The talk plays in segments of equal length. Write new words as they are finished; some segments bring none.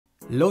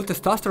Low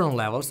testosterone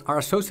levels are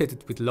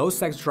associated with low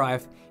sex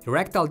drive,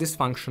 erectile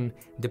dysfunction,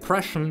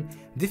 depression,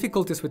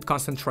 difficulties with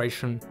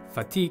concentration,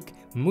 fatigue,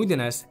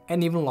 moodiness,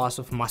 and even loss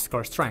of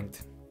muscular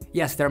strength.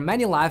 Yes, there are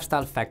many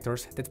lifestyle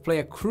factors that play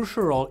a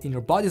crucial role in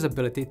your body's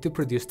ability to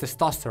produce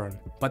testosterone.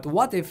 But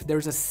what if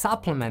there's a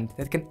supplement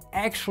that can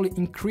actually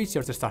increase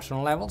your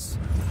testosterone levels?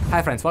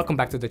 Hi friends, welcome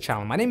back to the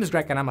channel. My name is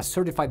Greg and I'm a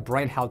certified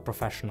brain health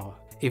professional.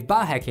 If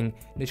biohacking,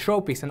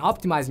 nootropics, and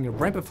optimizing your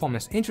brain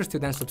performance interest you,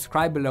 then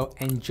subscribe below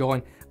and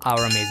join our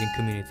amazing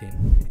community.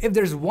 If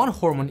there's one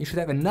hormone you should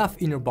have enough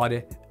in your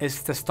body,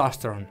 it's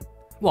testosterone.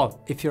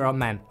 Well, if you're a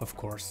man, of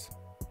course.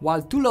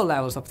 While too low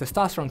levels of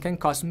testosterone can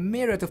cause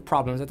myriad of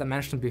problems that I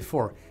mentioned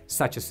before,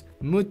 such as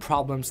mood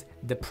problems,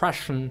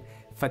 depression,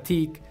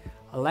 fatigue,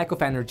 a lack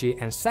of energy,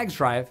 and sex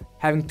drive,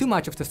 having too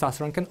much of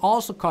testosterone can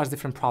also cause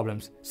different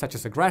problems, such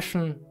as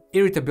aggression,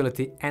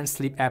 irritability, and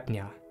sleep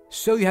apnea.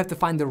 So you have to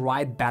find the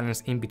right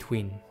balance in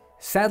between.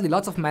 Sadly,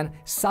 lots of men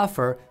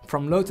suffer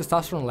from low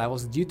testosterone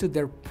levels due to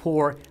their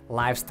poor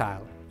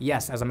lifestyle.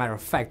 Yes, as a matter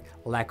of fact,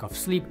 lack of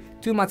sleep,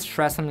 too much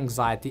stress and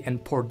anxiety,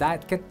 and poor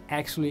diet can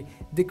actually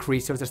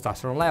decrease your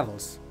testosterone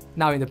levels.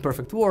 Now, in the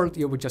perfect world,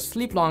 you would just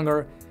sleep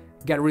longer,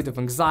 get rid of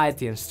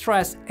anxiety and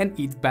stress, and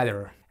eat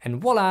better. And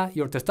voila,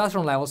 your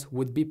testosterone levels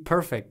would be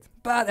perfect.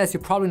 But as you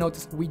probably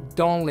noticed, we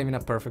don't live in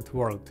a perfect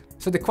world.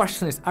 So the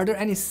question is, are there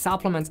any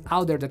supplements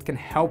out there that can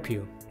help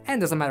you?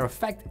 And as a matter of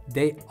fact,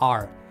 they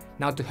are.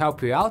 Now, to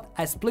help you out,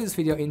 I split this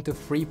video into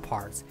 3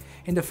 parts.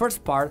 In the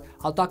first part,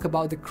 I'll talk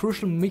about the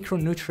crucial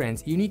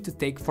micronutrients you need to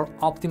take for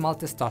optimal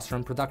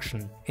testosterone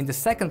production. In the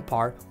second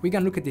part, we're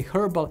gonna look at the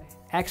herbal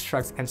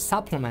extracts and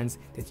supplements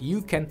that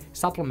you can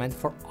supplement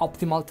for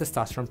optimal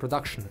testosterone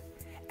production.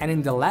 And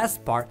in the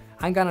last part,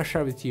 I'm gonna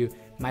share with you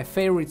my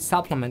favorite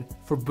supplement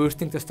for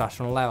boosting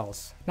testosterone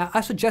levels. Now, I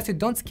suggest you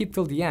don't skip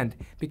till the end,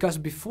 because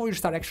before you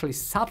start actually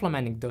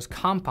supplementing those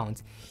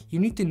compounds, you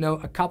need to know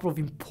a couple of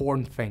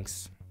important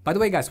things. By the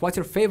way guys, what's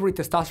your favorite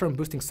testosterone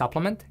boosting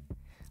supplement?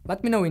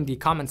 Let me know in the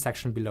comment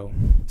section below.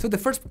 So the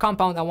first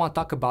compound I want to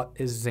talk about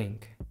is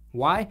zinc.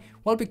 Why?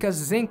 Well, because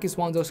zinc is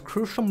one of those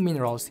crucial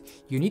minerals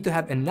you need to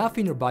have enough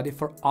in your body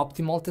for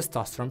optimal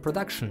testosterone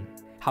production.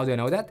 How do I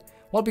know that?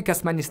 Well,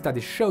 because many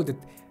studies show that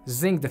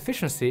zinc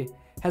deficiency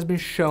has been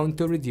shown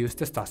to reduce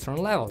testosterone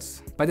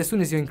levels. But as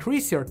soon as you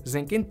increase your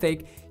zinc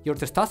intake, your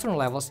testosterone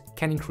levels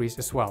can increase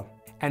as well.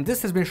 And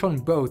this has been shown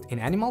both in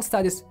animal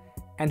studies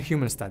and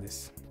human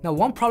studies. Now,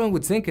 one problem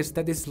with zinc is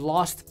that it's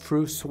lost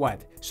through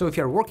sweat. So if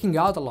you're working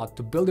out a lot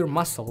to build your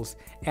muscles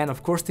and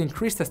of course to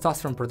increase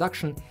testosterone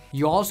production,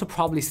 you also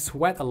probably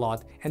sweat a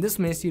lot, and this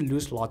means you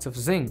lose lots of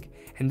zinc.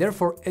 And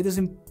therefore it is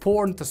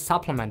important to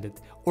supplement it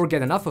or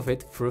get enough of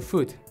it through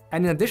food.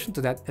 And in addition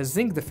to that, a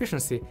zinc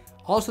deficiency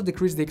also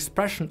decreases the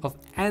expression of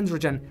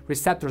androgen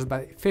receptors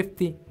by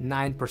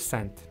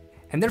 59%.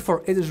 And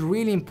therefore it is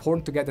really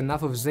important to get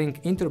enough of zinc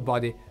into your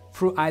body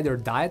through either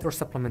diet or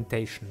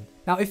supplementation.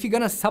 Now, if you're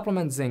gonna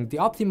supplement zinc, the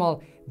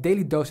optimal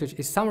daily dosage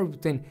is somewhere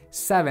between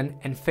 7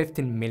 and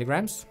 15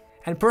 milligrams.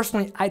 And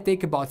personally, I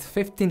take about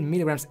 15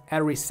 milligrams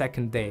every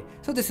second day.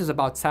 So this is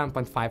about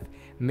 7.5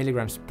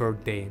 milligrams per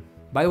day.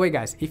 By the way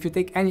guys, if you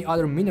take any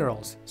other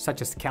minerals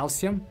such as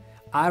calcium,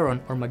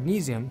 iron, or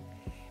magnesium,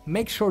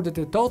 make sure that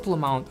the total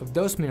amount of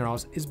those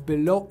minerals is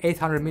below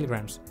 800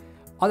 milligrams.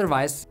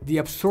 Otherwise, the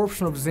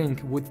absorption of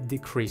zinc would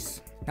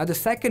decrease. Now, the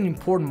second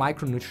important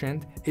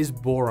micronutrient is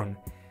boron.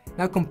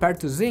 Now, compared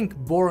to zinc,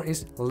 boron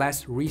is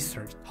less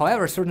researched.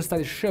 However, certain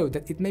studies show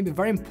that it may be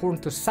very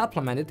important to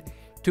supplement it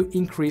to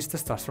increase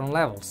testosterone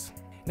levels.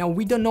 Now,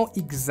 we don't know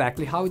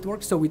exactly how it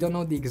works, so we don't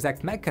know the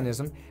exact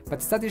mechanism,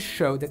 but studies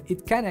show that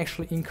it can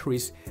actually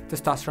increase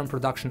testosterone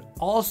production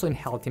also in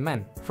healthy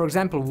men. For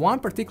example, one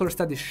particular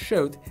study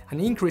showed an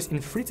increase in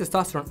free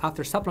testosterone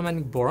after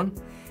supplementing boron,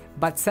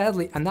 but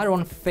sadly another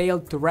one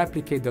failed to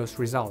replicate those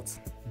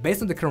results.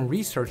 Based on the current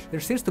research, there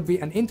seems to be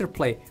an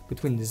interplay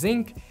between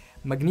zinc,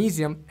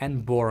 magnesium,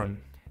 and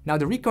boron. Now,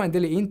 the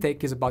recommended daily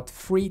intake is about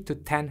 3 to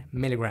 10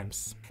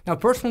 milligrams. Now,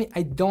 personally,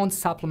 I don't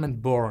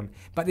supplement boron,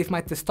 but if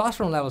my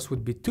testosterone levels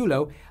would be too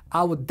low,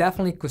 I would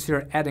definitely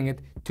consider adding it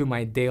to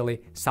my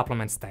daily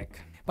supplement stack.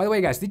 By the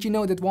way guys, did you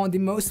know that one of the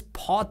most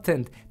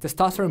potent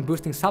testosterone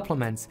boosting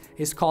supplements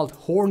is called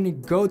horny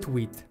goat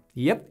wheat?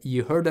 Yep,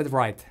 you heard that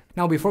right.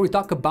 Now, before we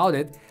talk about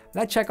it,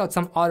 let's check out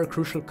some other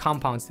crucial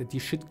compounds that you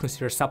should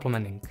consider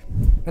supplementing.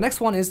 The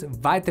next one is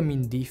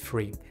vitamin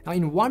D3. Now,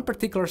 in one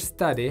particular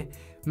study,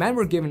 men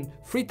were given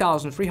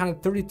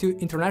 3,332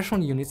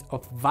 international units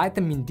of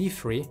vitamin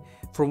D3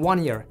 for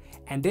 1 year,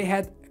 and they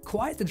had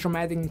quite a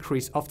dramatic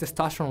increase of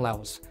testosterone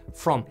levels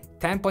from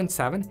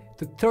 10.7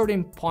 to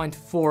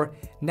 13.4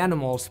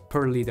 nanomoles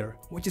per liter,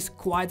 which is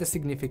quite a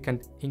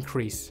significant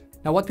increase.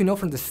 Now, what we know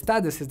from the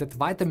studies is that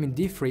vitamin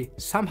D3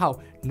 somehow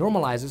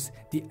normalizes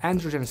the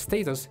androgen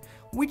status,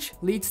 which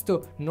leads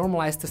to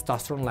normalized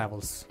testosterone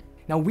levels.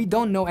 Now, we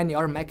don't know any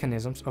other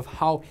mechanisms of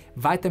how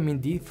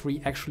vitamin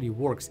D3 actually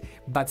works,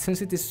 but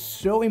since it is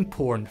so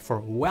important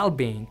for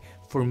well-being,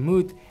 for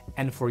mood,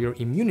 and for your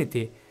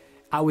immunity,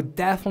 I would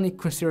definitely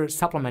consider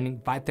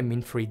supplementing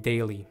vitamin D3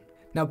 daily.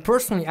 Now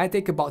personally, I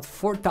take about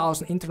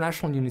 4,000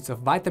 international units of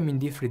vitamin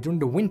D3 during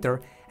the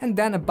winter and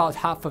then about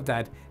half of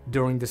that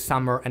during the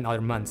summer and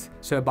other months,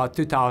 so about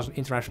 2,000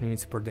 international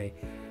units per day.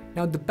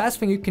 Now the best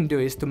thing you can do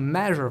is to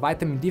measure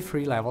vitamin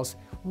D3 levels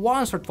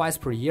once or twice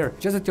per year,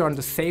 just that you're on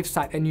the safe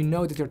side and you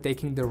know that you're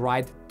taking the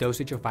right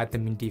dosage of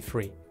vitamin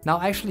D3. Now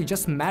I actually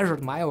just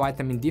measured my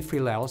vitamin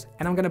D3 levels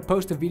and I'm gonna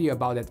post a video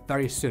about that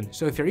very soon.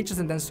 So if you're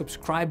interested, then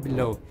subscribe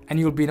below and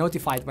you'll be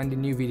notified when the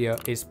new video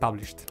is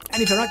published.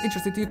 And if you're not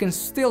interested, you can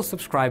still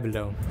subscribe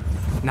below.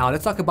 Now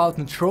let's talk about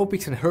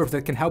nootropics and herbs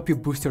that can help you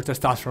boost your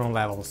testosterone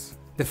levels.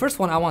 The first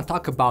one I want to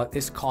talk about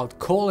is called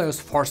Coleus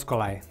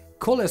forscolai.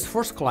 Coleus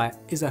forscolai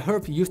is a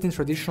herb used in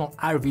traditional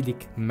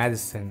Ayurvedic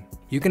medicine.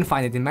 You can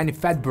find it in many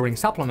fat-burning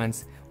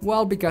supplements,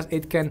 well, because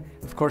it can,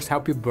 of course,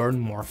 help you burn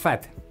more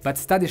fat. But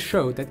studies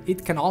show that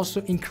it can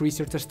also increase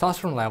your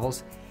testosterone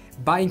levels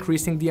by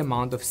increasing the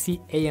amount of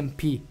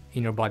CAMP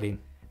in your body.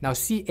 Now,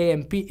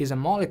 CAMP is a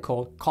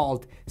molecule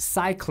called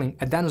cycling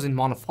adenosine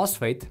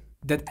monophosphate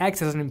that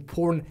acts as an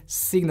important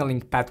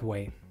signaling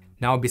pathway.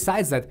 Now,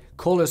 besides that,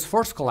 Coleus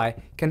forscolai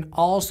can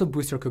also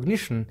boost your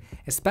cognition,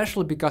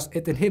 especially because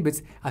it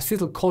inhibits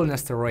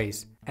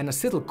acetylcholinesterase. And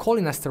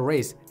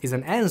acetylcholinesterase is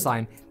an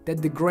enzyme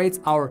that degrades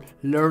our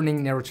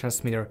learning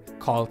neurotransmitter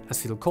called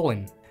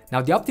acetylcholine.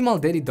 Now, the optimal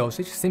daily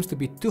dosage seems to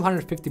be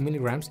 250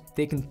 mg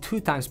taken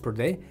 2 times per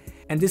day,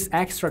 and this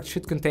extract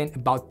should contain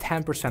about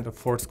 10% of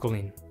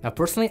forskolin. Now,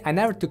 personally, I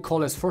never took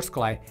Coleus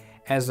forscolai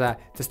as a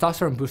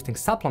testosterone-boosting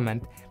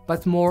supplement,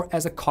 but more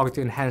as a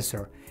cognitive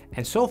enhancer.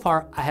 And so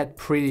far, I had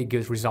pretty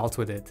good results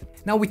with it.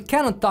 Now, we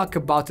cannot talk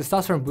about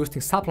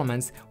testosterone-boosting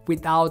supplements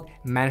without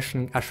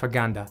mentioning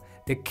ashwagandha,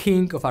 the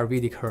king of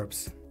Ayurvedic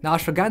herbs. Now,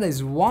 ashwagandha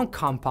is one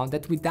compound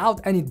that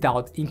without any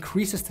doubt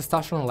increases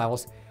testosterone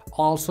levels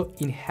also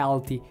in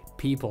healthy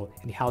people,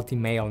 in healthy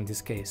male in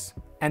this case.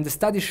 And the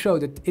studies show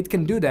that it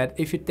can do that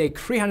if you take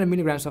 300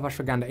 mg of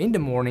ashwagandha in the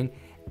morning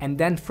and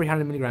then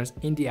 300 mg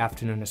in the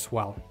afternoon as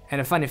well.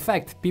 And a funny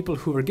fact, people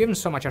who were given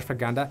so much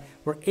ashwagandha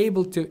were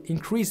able to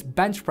increase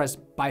bench press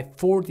by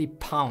 40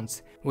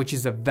 pounds, which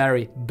is a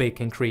very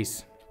big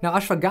increase. Now,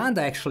 ashwagandha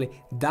actually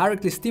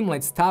directly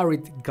stimulates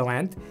thyroid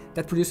gland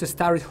that produces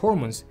thyroid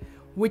hormones,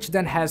 which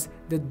then has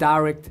the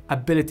direct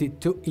ability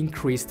to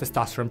increase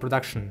testosterone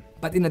production.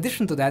 But in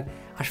addition to that,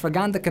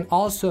 ashwagandha can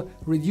also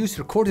reduce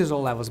your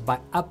cortisol levels by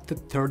up to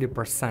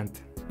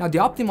 30%. Now, the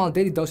optimal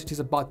daily dosage is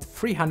about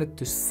 300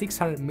 to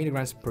 600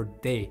 mg per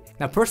day.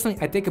 Now, personally,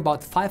 I take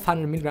about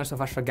 500 mg of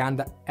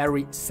ashwagandha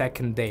every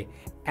second day,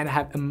 and I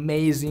have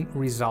amazing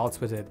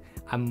results with it.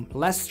 I'm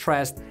less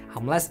stressed,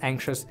 I'm less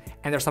anxious,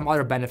 and there's some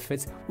other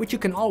benefits, which you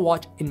can all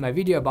watch in my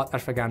video about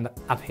ashwagandha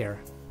up here.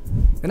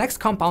 The next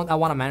compound I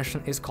want to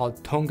mention is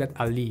called Tongat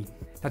Ali.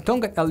 Now,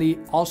 Tongat Ali,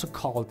 also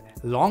called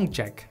long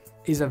jack,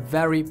 is a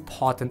very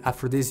potent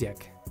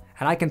aphrodisiac,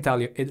 and I can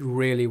tell you it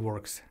really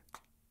works.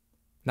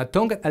 Now,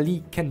 Tongat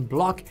Ali can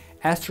block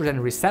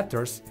estrogen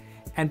receptors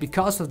and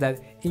because of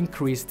that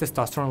increase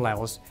testosterone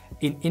levels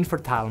in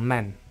infertile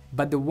men.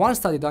 But the one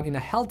study done in a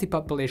healthy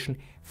population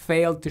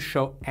failed to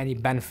show any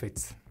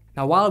benefits.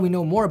 Now, while we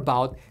know more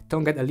about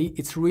Tongat Ali,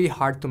 it's really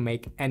hard to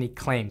make any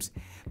claims.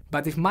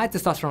 But if my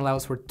testosterone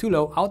levels were too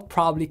low, I would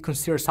probably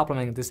consider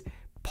supplementing this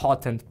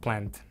potent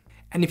plant.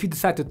 And if you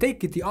decide to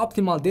take it, the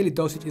optimal daily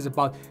dosage is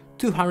about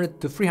 200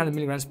 to 300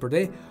 mg per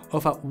day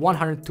of a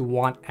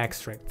 100:1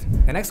 extract.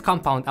 The next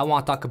compound I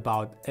want to talk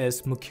about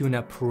is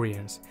Mucuna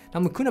pruriens.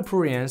 Now, Mucuna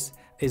pruriens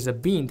is a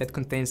bean that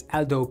contains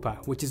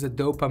L-dopa, which is a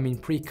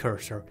dopamine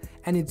precursor,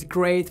 and it's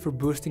great for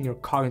boosting your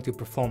cognitive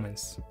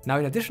performance. Now,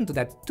 in addition to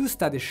that, 2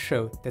 studies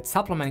show that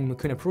supplementing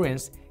Mucuna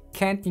pruriens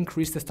can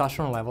increase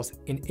testosterone levels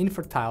in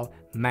infertile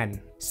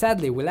men.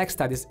 Sadly, we lack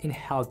studies in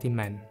healthy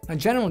men. In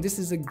general, this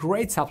is a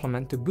great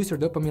supplement to boost your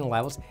dopamine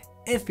levels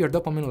if your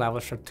dopamine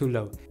levels are too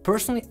low.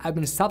 Personally, I've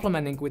been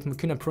supplementing with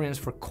Mucuna pruriens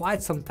for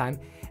quite some time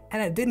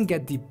and I didn't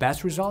get the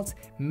best results,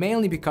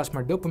 mainly because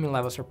my dopamine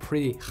levels are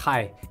pretty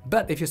high.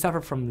 But if you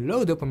suffer from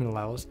low dopamine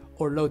levels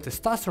or low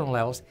testosterone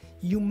levels,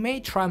 you may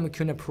try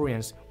Mucuna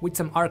pruriens with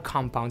some other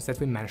compounds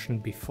that we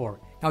mentioned before.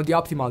 Now, the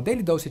optimal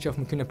daily dosage of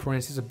Mucuna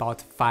pruriens is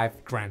about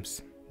 5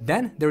 grams.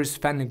 Then there is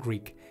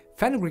fenugreek.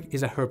 Fenugreek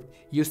is a herb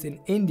used in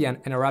Indian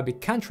and Arabic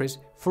countries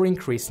for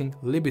increasing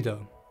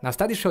libido. Now,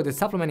 studies show that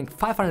supplementing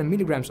 500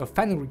 mg of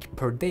fenugreek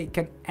per day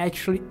can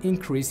actually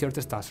increase your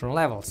testosterone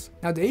levels.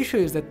 Now, the issue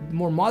is that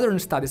more modern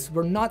studies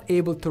were not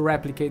able to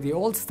replicate the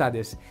old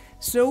studies,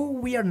 so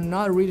we are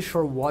not really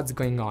sure what's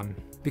going on.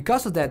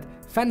 Because of that,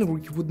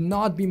 fenugreek would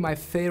not be my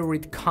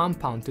favorite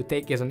compound to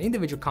take as an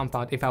individual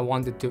compound if I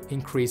wanted to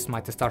increase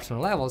my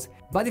testosterone levels,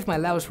 but if my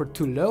levels were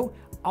too low,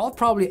 I'll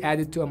probably add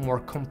it to a more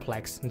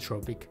complex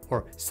nootropic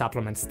or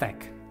supplement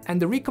stack.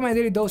 And the recommended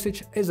daily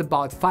dosage is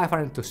about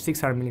 500 to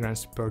 600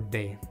 mg per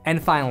day.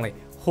 And finally,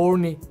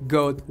 horny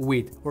goat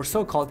wheat, or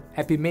so-called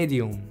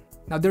epimedium.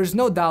 Now, there's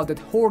no doubt that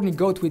horny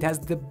goat wheat has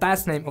the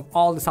best name of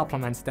all the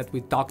supplements that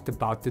we talked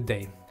about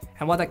today.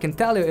 And what I can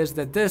tell you is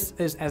that this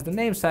is, as the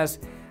name says,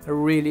 a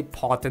really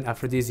potent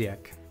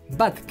aphrodisiac.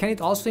 But can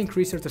it also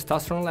increase your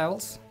testosterone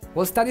levels?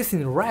 Well, studies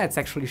in rats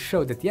actually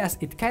show that yes,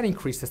 it can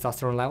increase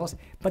testosterone levels,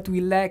 but we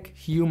lack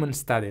human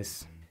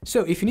studies.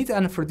 So if you need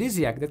an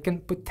aphrodisiac that can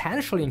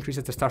potentially increase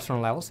the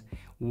testosterone levels,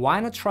 why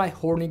not try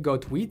horny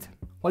goat wheat?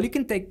 Well, you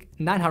can take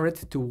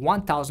 900 to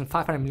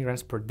 1500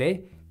 milligrams per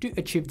day to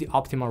achieve the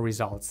optimal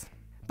results.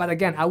 But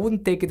again, I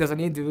wouldn't take it as an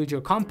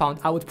individual compound,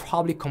 I would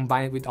probably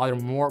combine it with other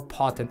more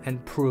potent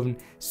and proven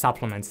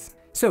supplements.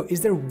 So is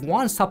there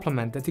one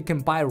supplement that you can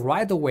buy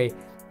right away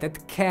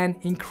that can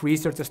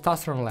increase your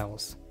testosterone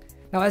levels?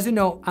 Now, as you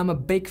know, I'm a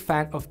big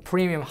fan of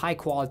premium high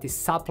quality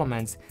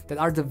supplements that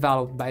are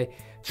developed by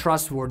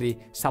trustworthy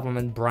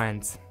supplement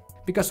brands.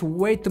 Because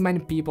way too many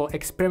people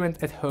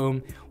experiment at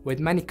home with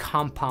many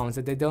compounds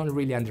that they don't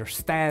really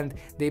understand,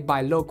 they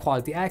buy low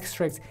quality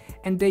extracts,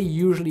 and they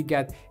usually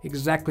get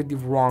exactly the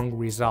wrong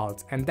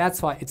results. And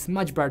that's why it's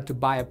much better to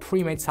buy a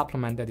pre-made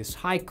supplement that is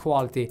high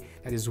quality,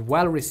 that is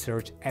well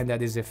researched, and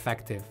that is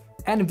effective.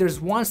 And if there's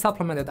one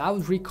supplement that I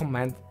would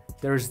recommend,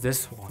 there's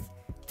this one,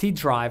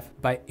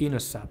 T-Drive by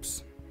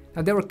Inception.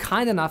 Now they were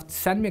kind enough to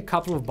send me a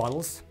couple of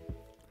bottles.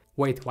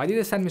 Wait, why did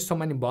they send me so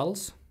many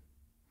bottles?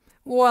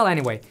 Well,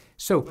 anyway,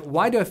 so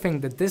why do I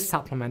think that this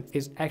supplement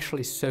is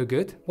actually so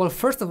good? Well,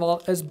 first of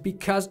all, is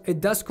because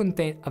it does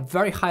contain a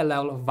very high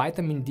level of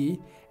vitamin D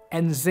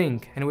and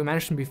zinc, and we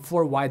mentioned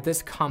before why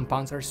these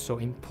compounds are so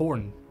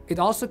important. It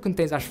also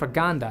contains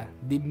ashwagandha,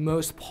 the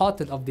most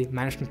potent of the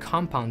mentioned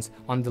compounds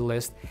on the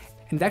list,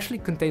 and it actually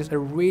contains a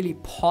really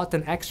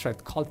potent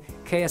extract called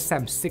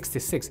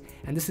KSM-66,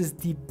 and this is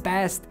the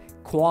best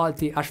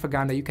quality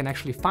ashwagandha you can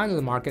actually find on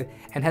the market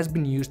and has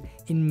been used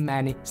in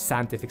many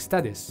scientific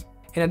studies.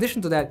 In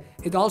addition to that,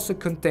 it also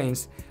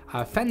contains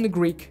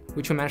fenugreek,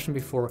 which we mentioned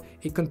before,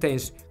 it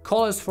contains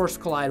cholesterol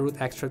scoli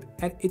root extract,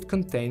 and it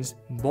contains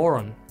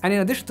boron. And in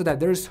addition to that,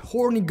 there is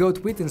horny goat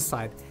wheat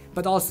inside,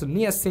 but also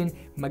niacin,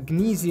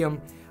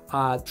 magnesium,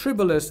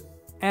 tribulus,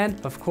 and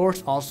of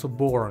course also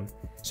boron.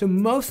 So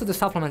most of the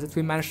supplements that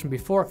we mentioned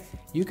before,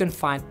 you can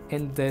find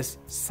in this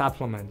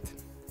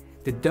supplement.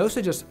 The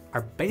dosages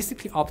are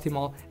basically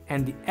optimal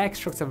and the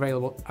extracts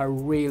available are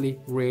really,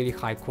 really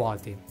high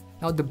quality.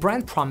 Now the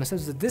brand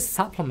promises that this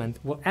supplement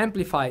will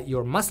amplify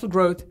your muscle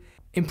growth,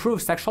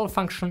 improve sexual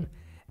function,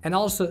 and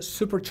also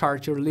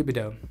supercharge your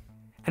libido.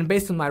 And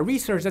based on my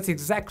research, that's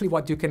exactly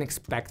what you can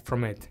expect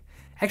from it.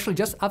 Actually,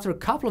 just after a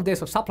couple of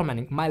days of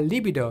supplementing, my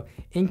libido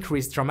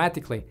increased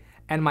dramatically,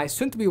 and my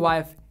soon-to-be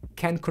wife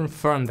can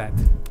confirm that.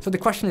 So the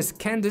question is,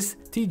 can this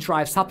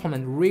T-Drive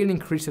supplement really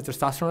increase your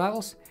testosterone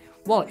levels?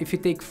 Well, if you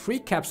take 3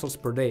 capsules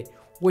per day,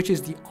 which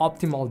is the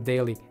optimal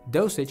daily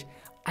dosage,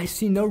 I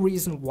see no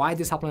reason why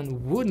this supplement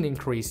wouldn't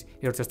increase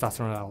your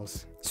testosterone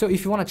levels. So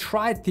if you want to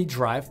try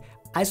T-Drive,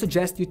 I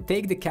suggest you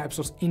take the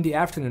capsules in the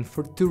afternoon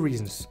for 2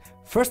 reasons.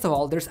 First of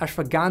all, there's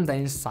ashwagandha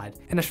inside,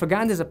 and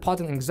ashwagandha is a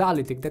potent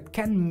anxiolytic that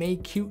can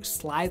make you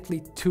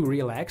slightly too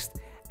relaxed,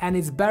 and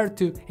it's better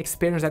to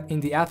experience that in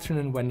the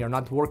afternoon when you're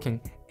not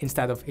working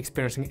instead of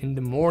experiencing it in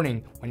the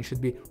morning when you should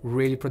be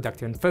really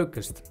productive and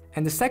focused.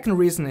 And the second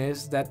reason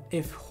is that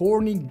if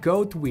horny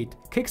goat wheat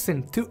kicks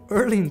in too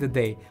early in the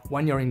day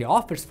when you're in the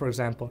office, for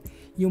example,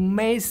 you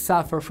may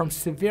suffer from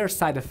severe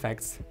side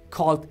effects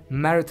called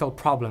marital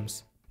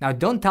problems. Now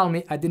don't tell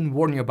me I didn't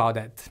warn you about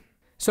that.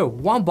 So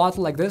one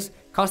bottle like this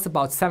costs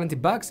about 70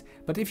 bucks,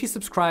 but if you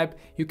subscribe,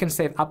 you can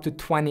save up to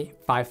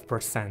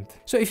 25%.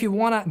 So if you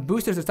wanna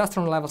boost your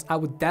testosterone levels, I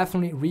would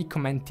definitely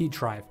recommend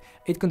T-Drive.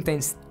 It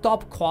contains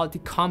top quality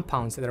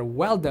compounds that are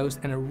well dosed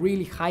and a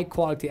really high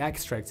quality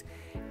extracts,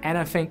 and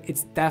I think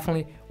it's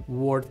definitely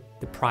worth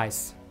the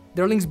price.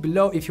 There are links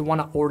below if you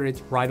wanna order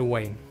it right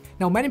away.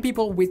 Now, many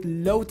people with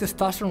low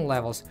testosterone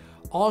levels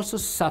also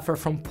suffer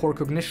from poor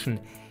cognition.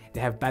 They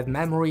have bad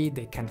memory,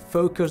 they can't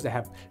focus, they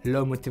have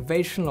low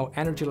motivation, low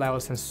energy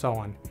levels, and so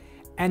on.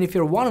 And if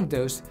you're one of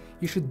those,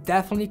 you should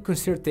definitely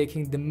consider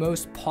taking the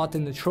most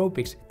potent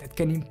nootropics that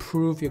can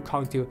improve your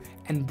cognitive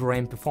and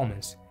brain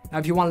performance. Now,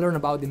 if you want to learn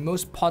about the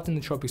most potent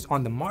nootropics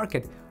on the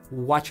market,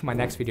 watch my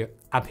next video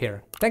up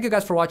here. Thank you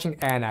guys for watching,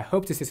 and I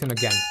hope to see you soon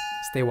again.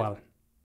 Stay well.